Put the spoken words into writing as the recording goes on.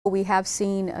We have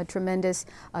seen a tremendous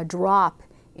drop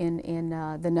in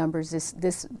the numbers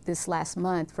this last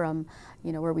month from,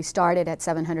 where we started at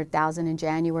 700,000 in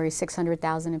January,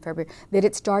 600,000 in February, that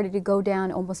it started to go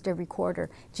down almost every quarter.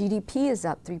 GDP is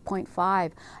up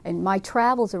 3.5. In my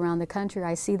travels around the country,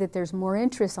 I see that there's more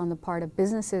interest on the part of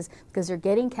businesses because they're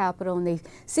getting capital and they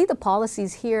see the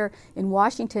policies here in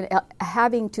Washington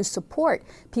having to support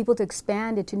people to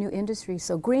expand into new industries.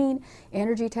 So green,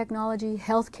 energy technology,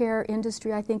 healthcare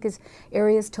industry, I think is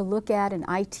areas to look at, and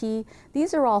IT.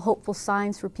 These are all hopeful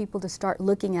signs for people to start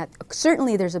looking at.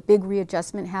 Certainly there's a big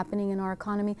readjustment happening in our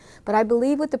economy, but I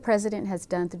believe what the President has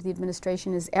done through the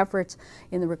administration, his efforts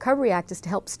in the Recovery Act, is to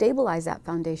help stabilize that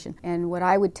foundation. And what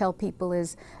I would tell people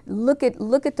is look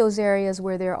at those areas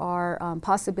where there are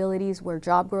possibilities where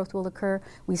job growth will occur.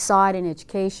 We saw it in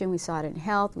education, we saw it in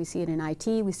health, we see it in IT,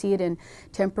 we see it in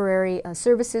temporary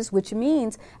services, which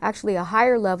means actually a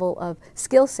higher level of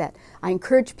skill set. I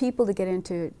encourage people to get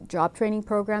into job training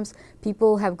programs.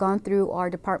 People have gone through our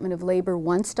Department of Labor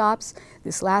one-stops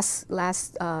this last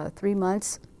 3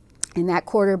 months. In that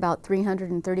quarter, about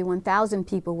 331,000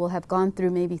 people will have gone through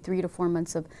maybe 3 to 4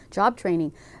 months of job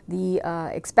training. The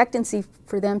expectancy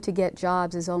for them to get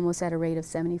jobs is almost at a rate of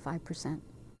 75%.